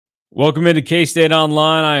Welcome into K-State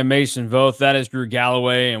Online. I am Mason Voth. That is Drew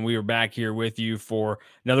Galloway, and we are back here with you for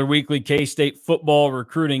another weekly K-State football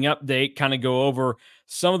recruiting update. Kind of go over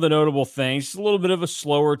some of the notable things. It's a little bit of a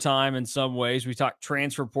slower time in some ways. We talked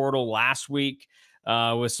transfer portal last week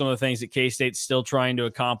with some of the things that K-State's still trying to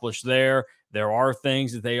accomplish there. There are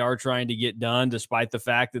things that they are trying to get done, despite the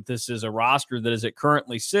fact that this is a roster that, as it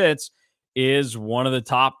currently sits, is one of the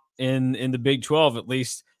top in the Big 12, at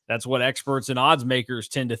least. That's what experts and odds makers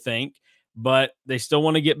tend to think, but they still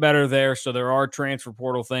want to get better there. So there are transfer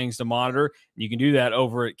portal things to monitor. You can do that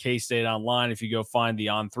over at K-State Online if you go find the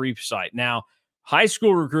On3 site. Now, high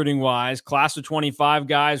school recruiting wise, class of 25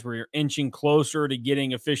 guys, where you're inching closer to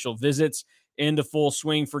getting official visits into full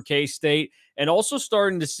swing for K-State, and also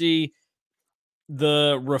starting to see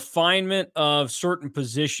the refinement of certain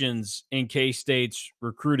positions in K-State's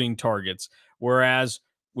recruiting targets. Whereas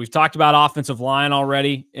we've talked about offensive line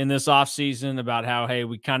already in this offseason, about how, hey,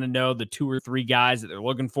 we kind of know the 2 or 3 guys that they're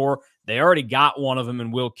looking for. They already got one of them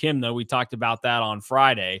in Will Kim, though. We talked about that on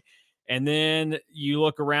Friday. And then you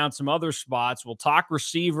look around some other spots. We'll talk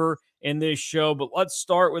receiver in this show, but let's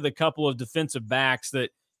start with a couple of defensive backs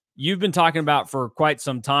that you've been talking about for quite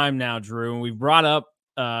some time now, Drew. And we've brought up,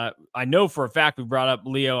 I know for a fact we brought up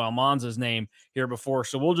Leo Almanza's name here before,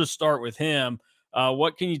 so we'll just start with him.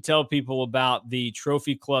 What can you tell people about the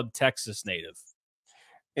Trophy Club Texas native?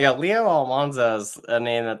 Yeah, Leo Almanza is a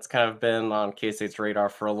name that's kind of been on K-State's radar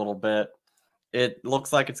for a little bit. It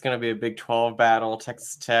looks like it's going to be a Big 12 battle: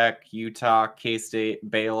 Texas Tech, Utah,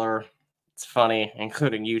 K-State, Baylor. It's funny,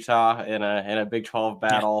 including Utah in a Big 12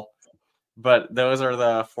 battle. Yeah. But those are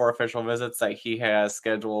the 4 official visits that he has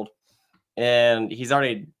scheduled. And he's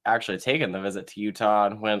already actually taken the visit to Utah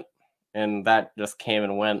and that just came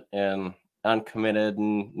and went and uncommitted,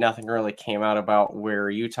 and nothing really came out about where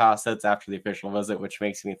Utah sits after the official visit, which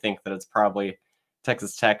makes me think that it's probably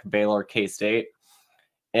Texas Tech, Baylor, K-State.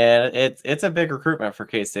 And it's a big recruitment for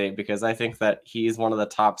K-State, because I think that he's one of the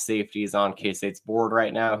top safeties on K-State's board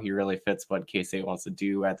right now. He really fits what K-State wants to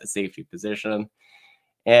do at the safety position.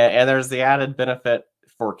 And there's the added benefit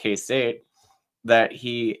for K-State that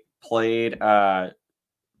he played travel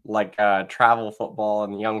football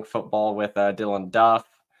and young football with Dylan Duff,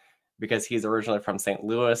 because he's originally from St.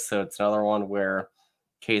 Louis. So it's another one where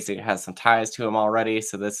K-State has some ties to him already.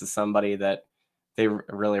 So this is somebody that they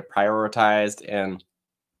really prioritized, and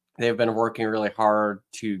they've been working really hard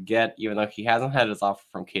to get, even though he hasn't had his offer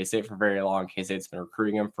from K-State for very long. K-State's been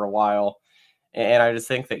recruiting him for a while. And I just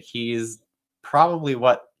think that he's probably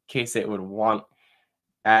what K-State would want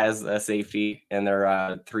as a safety in their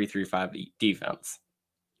 3-3-5 defense.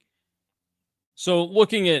 So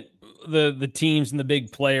looking at the teams and the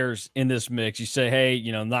big players in this mix, you say, hey,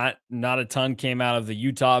 not a ton came out of the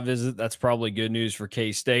Utah visit. That's probably good news for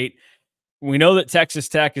K-State. We know that Texas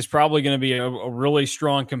Tech is probably going to be a really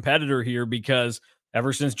strong competitor here, because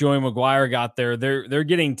ever since Joey McGuire got there, they're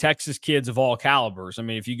getting Texas kids of all calibers. I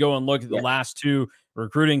mean, if you go and look at the last 2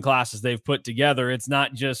 recruiting classes they've put together, it's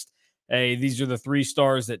not just, hey, these are the 3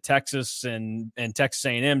 stars that Texas and Texas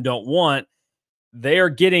A&M don't want. They are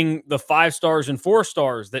getting the 5 stars and 4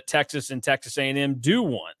 stars that Texas and Texas A&M do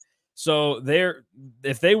want. So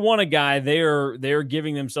if they want a guy, they're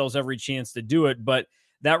giving themselves every chance to do it. But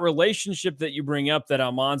that relationship that you bring up, that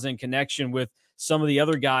Almanza in connection with some of the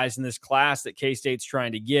other guys in this class that K-State's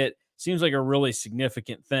trying to get, seems like a really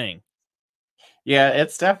significant thing. Yeah,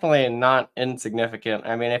 it's definitely not insignificant.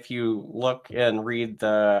 I mean, if you look and read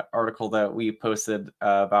the article that we posted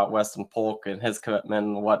about Weston Polk and his commitment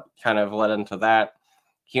and what kind of led into that,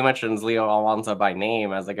 he mentions Leo Almanza by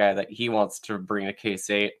name as a guy that he wants to bring to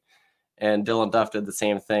K-State. And Dylan Duff did the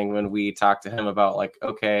same thing when we talked to him about, like,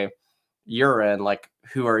 okay, you're in, like,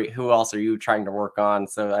 who else are you trying to work on?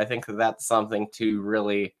 So I think that's something to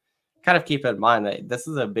really kind of keep in mind, that this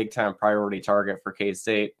is a big time priority target for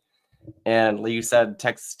K-State. And you said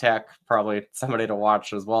Texas Tech, probably somebody to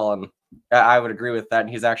watch as well. And I would agree with that. And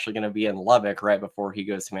he's actually going to be in Lubbock right before he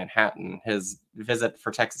goes to Manhattan. His visit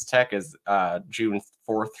for Texas Tech is June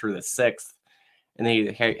 4th through the 6th. And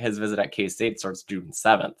then his visit at K-State starts June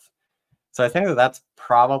 7th. So I think that that's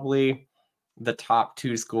probably the top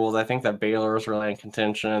 2 schools. I think that Baylor is really in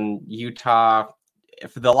contention. Utah,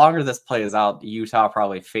 if the longer this plays out, Utah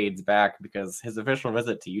probably fades back, because his official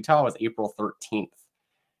visit to Utah was April 13th.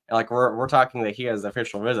 Like, we're talking that he has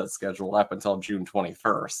official visits scheduled up until June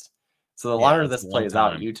 21st. So the longer this plays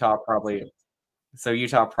out, Utah probably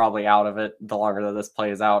out of it. The longer that this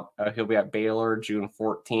plays out, he'll be at Baylor June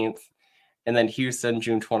 14th, and then Houston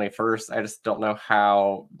June 21st. I just don't know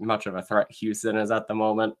how much of a threat Houston is at the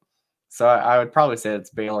moment. So I would probably say it's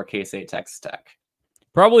Baylor, K-State, Texas Tech.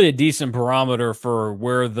 Probably a decent barometer for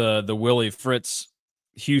where the Willie Fritz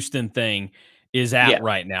Houston thing is Yeah. at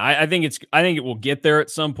right now. I think it will get there at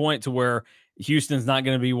some point to where Houston's not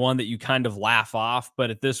going to be one that you kind of laugh off. But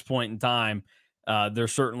at this point in time, there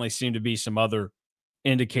certainly seem to be some other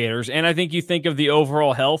indicators. And I think you think of the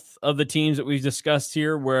overall health of the teams that we've discussed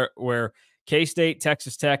here, where K-State,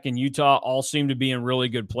 Texas Tech, and Utah all seem to be in really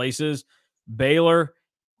good places. Baylor,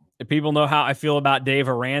 people know how I feel about Dave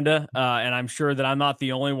Aranda, and I'm sure that I'm not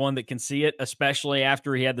the only one that can see it, especially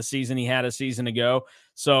after he had the season he had a season ago.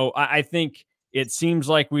 So I think it seems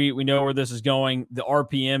like we know where this is going. The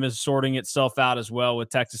RPM is sorting itself out as well with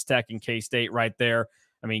Texas Tech and K-State right there.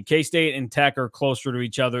 I mean, K-State and Tech are closer to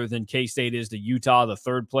each other than K-State is to Utah, the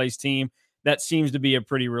third place team. That seems to be a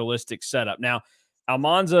pretty realistic setup. Now,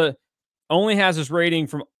 Almanza only has his rating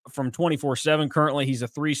from 24/7. Currently, he's a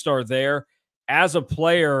 3-star there. As a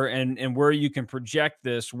player and where you can project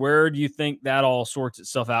this, where do you think that all sorts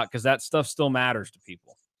itself out? Because that stuff still matters to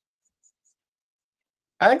people.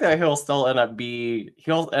 I think that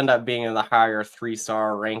he'll end up being in the higher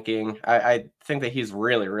 3-star ranking. I think that he's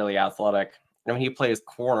really, really athletic. I mean, he plays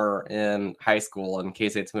corner in high school, and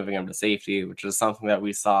K-State's moving him to safety, which is something that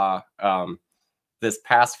we saw this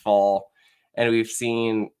past fall, and we've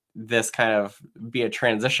seen this kind of be a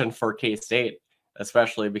transition for K-State,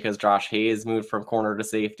 especially because Josh Hayes moved from corner to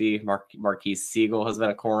safety. Marquise Siegel has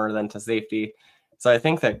been a corner then to safety. So I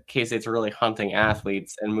think that K-State's really hunting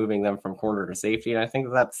athletes and moving them from corner to safety. And I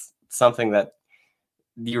think that's something that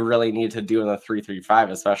you really need to do in the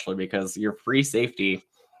 3-3-5, especially because your free safety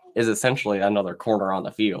is essentially another corner on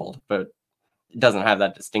the field, but it doesn't have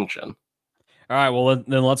that distinction. All right, well,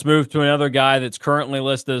 then let's move to another guy that's currently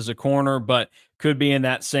listed as a corner, but could be in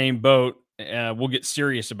that same boat. We'll get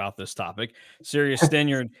serious about this topic. Sirius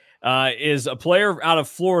Stinyard is a player out of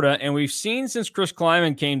Florida, and we've seen since Chris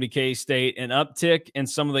Kleiman came to K-State an uptick in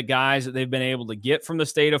some of the guys that they've been able to get from the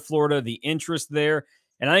state of Florida, the interest there.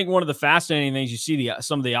 And I think one of the fascinating things you see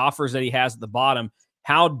some of the offers that he has at the bottom,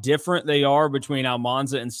 how different they are between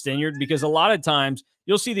Almanza and Stinyard, because a lot of times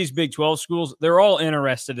you'll see these Big 12 schools, they're all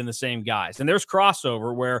interested in the same guys. And there's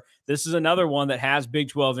crossover where this is another one that has Big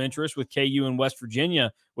 12 interest with KU and West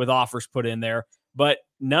Virginia with offers put in there. But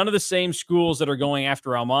none of the same schools that are going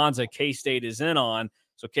after Almanza, K-State is in on.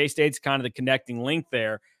 So K-State's kind of the connecting link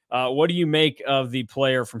there. What do you make of the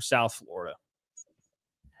player from South Florida?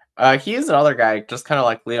 He is another guy, just kind of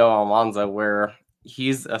like Leo Almanza, where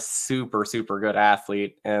he's a super, super good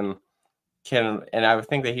athlete and I would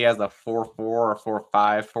think that he has a 4.4 or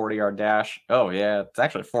 4.5 40-yard dash. Oh yeah, it's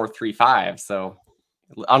actually 4.35, so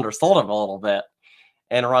undersold him a little bit,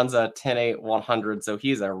 and runs a 10.8 100. So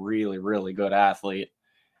he's a really, really good athlete,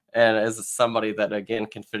 and is somebody that again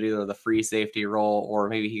can fit either the free safety role or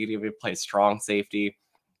maybe he could even play strong safety.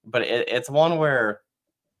 But it's one where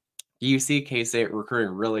you see K-State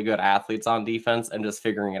recruiting really good athletes on defense and just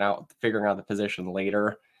figuring out the position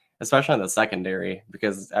later, especially in the secondary.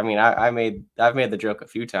 Because I mean, I've made the joke a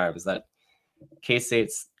few times that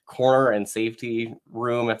K-State's corner and safety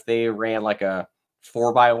room, if they ran like a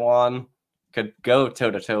 4x1, could go toe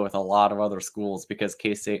to toe with a lot of other schools because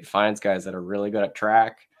K-State finds guys that are really good at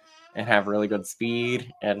track and have really good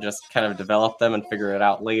speed and just kind of develop them and figure it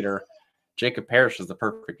out later. Jacob Parrish is the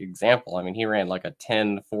perfect example. I mean, he ran like a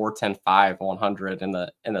 10.4, 10.5, 100 in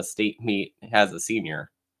the state meet as a senior.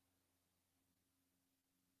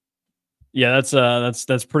 Yeah,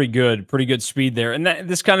 that's pretty good speed there, and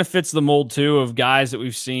this kind of fits the mold too of guys that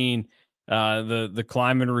we've seen the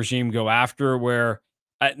Kleiman regime go after. Where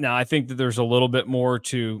now I think that there's a little bit more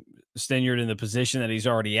to Stinyard in the position that he's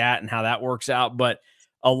already at and how that works out, but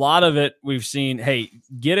a lot of it we've seen. Hey,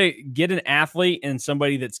 get an athlete and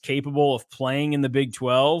somebody that's capable of playing in the Big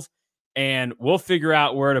 12, and we'll figure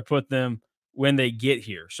out where to put them when they get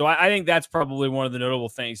here. So I think that's probably one of the notable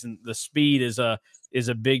things, and the speed is a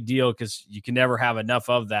big deal because you can never have enough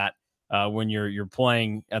of that when you're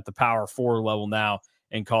playing at the Power 4 level now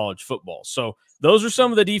in college football. So those are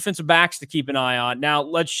some of the defensive backs to keep an eye on. Now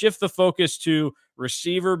let's shift the focus to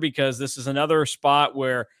receiver, because this is another spot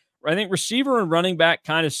where I think receiver and running back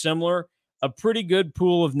kind of similar. A pretty good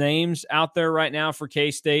pool of names out there right now for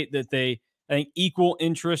K-State that I think equal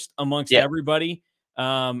interest amongst everybody.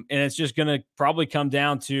 And it's just going to probably come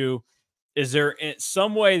down to, is there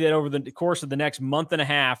some way that over the course of the next month and a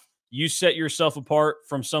half, you set yourself apart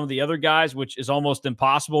from some of the other guys, which is almost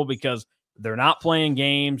impossible because they're not playing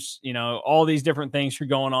games, all these different things are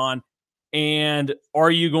going on. And are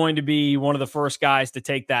you going to be one of the first guys to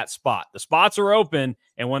take that spot? The spots are open,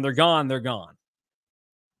 and when they're gone, they're gone.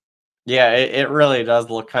 Yeah, it really does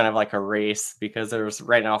look kind of like a race because there's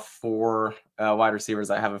right now 4 wide receivers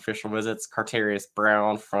that have official visits. Carterius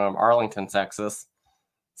Brown from Arlington, Texas.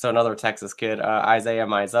 So another Texas kid. Isaiah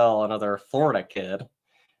Mizell, another Florida kid.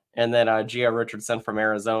 And then Gio Richardson from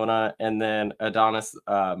Arizona. And then Adonis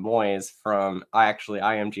Moyes from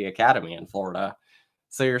IMG Academy in Florida.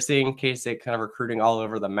 So you're seeing K-State kind of recruiting all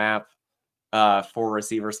over the map for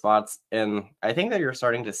receiver spots. And I think that you're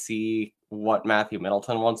starting to see what Matthew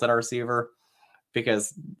Middleton wants in a receiver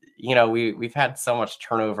because, we've had so much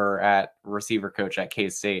turnover at receiver coach at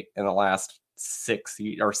K-State in the last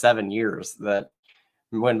 7 years that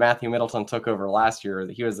when Matthew Middleton took over last year,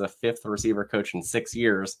 he was the 5th receiver coach in 6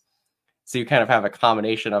 years. So you kind of have a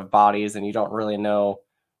combination of bodies and you don't really know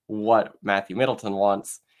what Matthew Middleton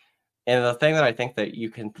wants. And the thing that I think that you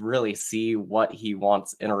can really see what he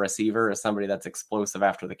wants in a receiver is somebody that's explosive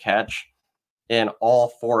after the catch. And all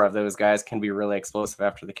 4 of those guys can be really explosive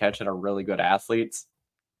after the catch and are really good athletes.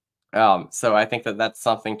 So I think that that's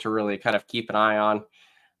something to really kind of keep an eye on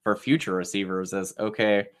for future receivers is,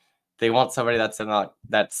 okay, they want somebody that's in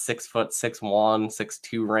that 6 foot, 6'1",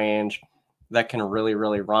 6'2" range that can really,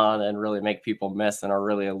 really run and really make people miss and are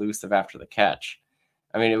really elusive after the catch.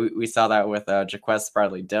 I mean, we saw that with Jaquez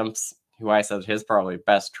Bradley Dimps, who I said his probably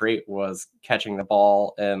best trait was catching the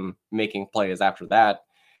ball and making plays after that.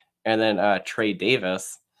 And then Trey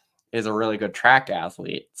Davis is a really good track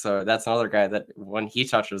athlete. So that's another guy that when he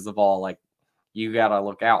touches the ball, like you got to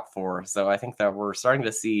look out for. So I think that we're starting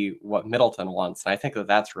to see what Middleton wants. And I think that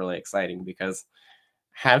that's really exciting because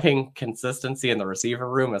having consistency in the receiver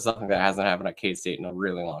room is something that hasn't happened at K-State in a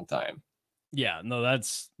really long time. Yeah, no,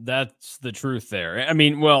 that's the truth there. I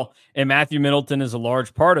mean, well, and Matthew Middleton is a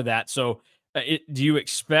large part of that. So, do you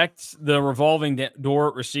expect the revolving door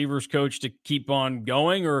at receivers coach to keep on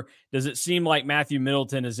going, or does it seem like Matthew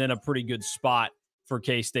Middleton is in a pretty good spot for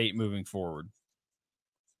K-State moving forward?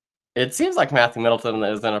 It seems like Matthew Middleton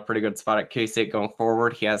is in a pretty good spot at K-State going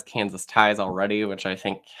forward. He has Kansas ties already, which I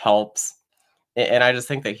think helps. And I just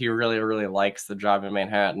think that he really, really likes the job in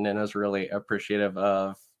Manhattan and is really appreciative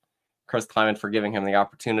of Chris Kleiman for giving him the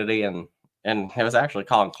opportunity. And it was actually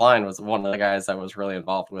Colin Klein was one of the guys that was really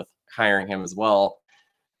involved with hiring him as well.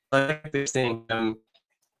 I think they're seeing him.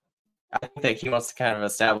 I think that he wants to kind of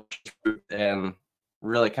establish his roots and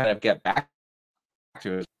really kind of get back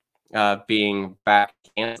to being back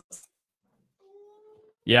in Kansas.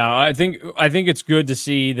 Yeah, I think it's good to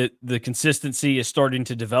see that the consistency is starting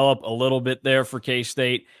to develop a little bit there for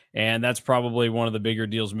K-State, and that's probably one of the bigger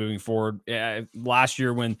deals moving forward. Last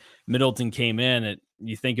year when Middleton came in,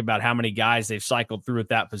 you think about how many guys they've cycled through at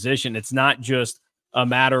that position. It's not just a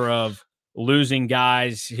matter of losing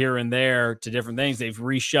guys here and there to different things. They've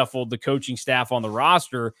reshuffled the coaching staff on the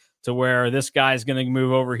roster to where this guy's going to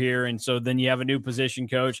move over here, and so then you have a new position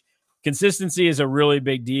coach. Consistency is a really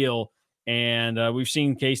big deal. And we've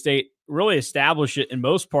seen K-State really establish it in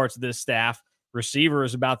most parts of this staff. Receiver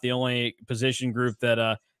is about the only position group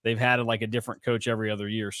that they've had like a different coach every other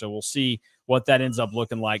year. So we'll see what that ends up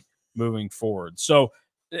looking like moving forward. So,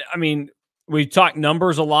 I mean, we talk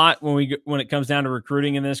numbers a lot when it comes down to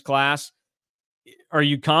recruiting in this class. Are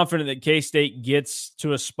you confident that K-State gets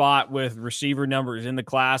to a spot with receiver numbers in the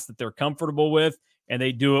class that they're comfortable with, and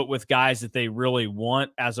they do it with guys that they really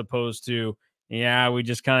want, as opposed to, yeah, we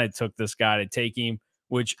just kind of took this guy to take him,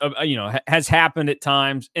 which, has happened at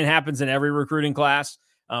times and happens in every recruiting class.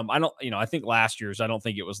 I think last year's, I don't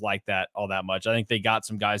think it was like that all that much. I think they got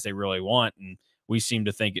some guys they really want, and we seem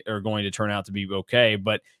to think are going to turn out to be okay.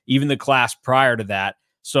 But even the class prior to that.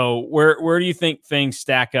 So where do you think things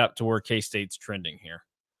stack up to where K-State's trending here?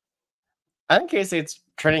 I think K-State's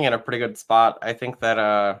trending in a pretty good spot. I think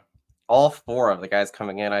that all 4 of the guys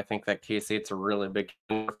coming in, I think that K-State's a really big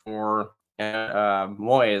for. And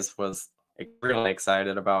Moyes was really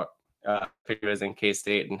excited about visiting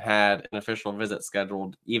K-State and had an official visit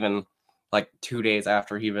scheduled even like 2 days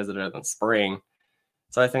after he visited in the spring.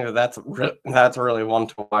 So I think that that's really one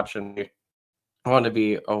to watch and one to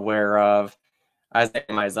be aware of. Isaiah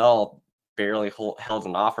Mizell barely held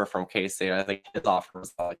an offer from K-State. I think his offer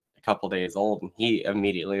was like a couple days old, and he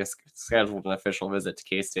immediately scheduled an official visit to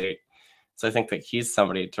K-State. So I think that he's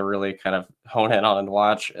somebody to really kind of hone in on and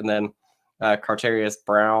watch. And then Carterius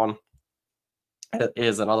Brown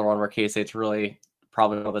is another one where K-State's really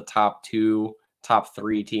probably one of the top 2, top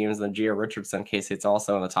 3 teams. And then Gio Richardson, K-State's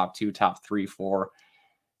also in the top 2, top 3, 4.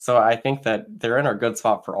 So I think that they're in a good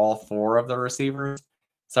spot for all 4 of the receivers.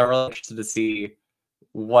 So I'm really interested to see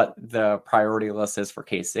what the priority list is for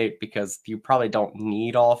K-State, because you probably don't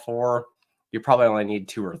need all 4. You probably only need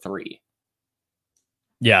 2 or 3.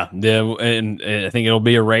 Yeah, and I think it'll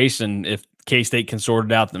be a race, and if K-State can sort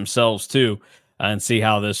it out themselves too, and see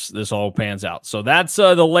how this all pans out. So that's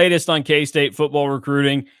the latest on K-State football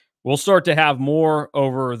recruiting. We'll start to have more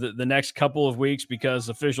over the next couple of weeks because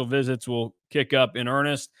official visits will kick up in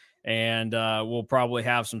earnest, and we'll probably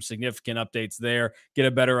have some significant updates there, get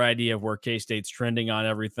a better idea of where K-State's trending on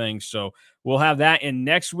everything. So we'll have that in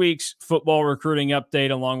next week's football recruiting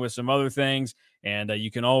update, along with some other things. And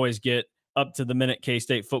you can always get up-to-the-minute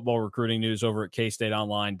K-State football recruiting news over at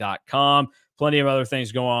KStateOnline.com. Plenty of other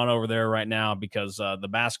things going on over there right now because the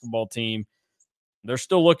basketball team, they're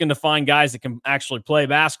still looking to find guys that can actually play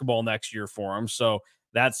basketball next year for them. So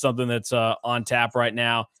that's something that's on tap right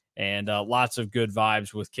now, and lots of good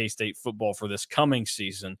vibes with K-State football for this coming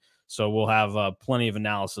season. So we'll have plenty of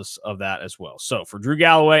analysis of that as well. So for Drew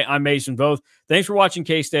Galloway, I'm Mason Voth. Thanks for watching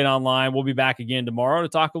K-State Online. We'll be back again tomorrow to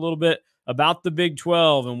talk a little bit about the Big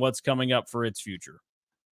 12 and what's coming up for its future.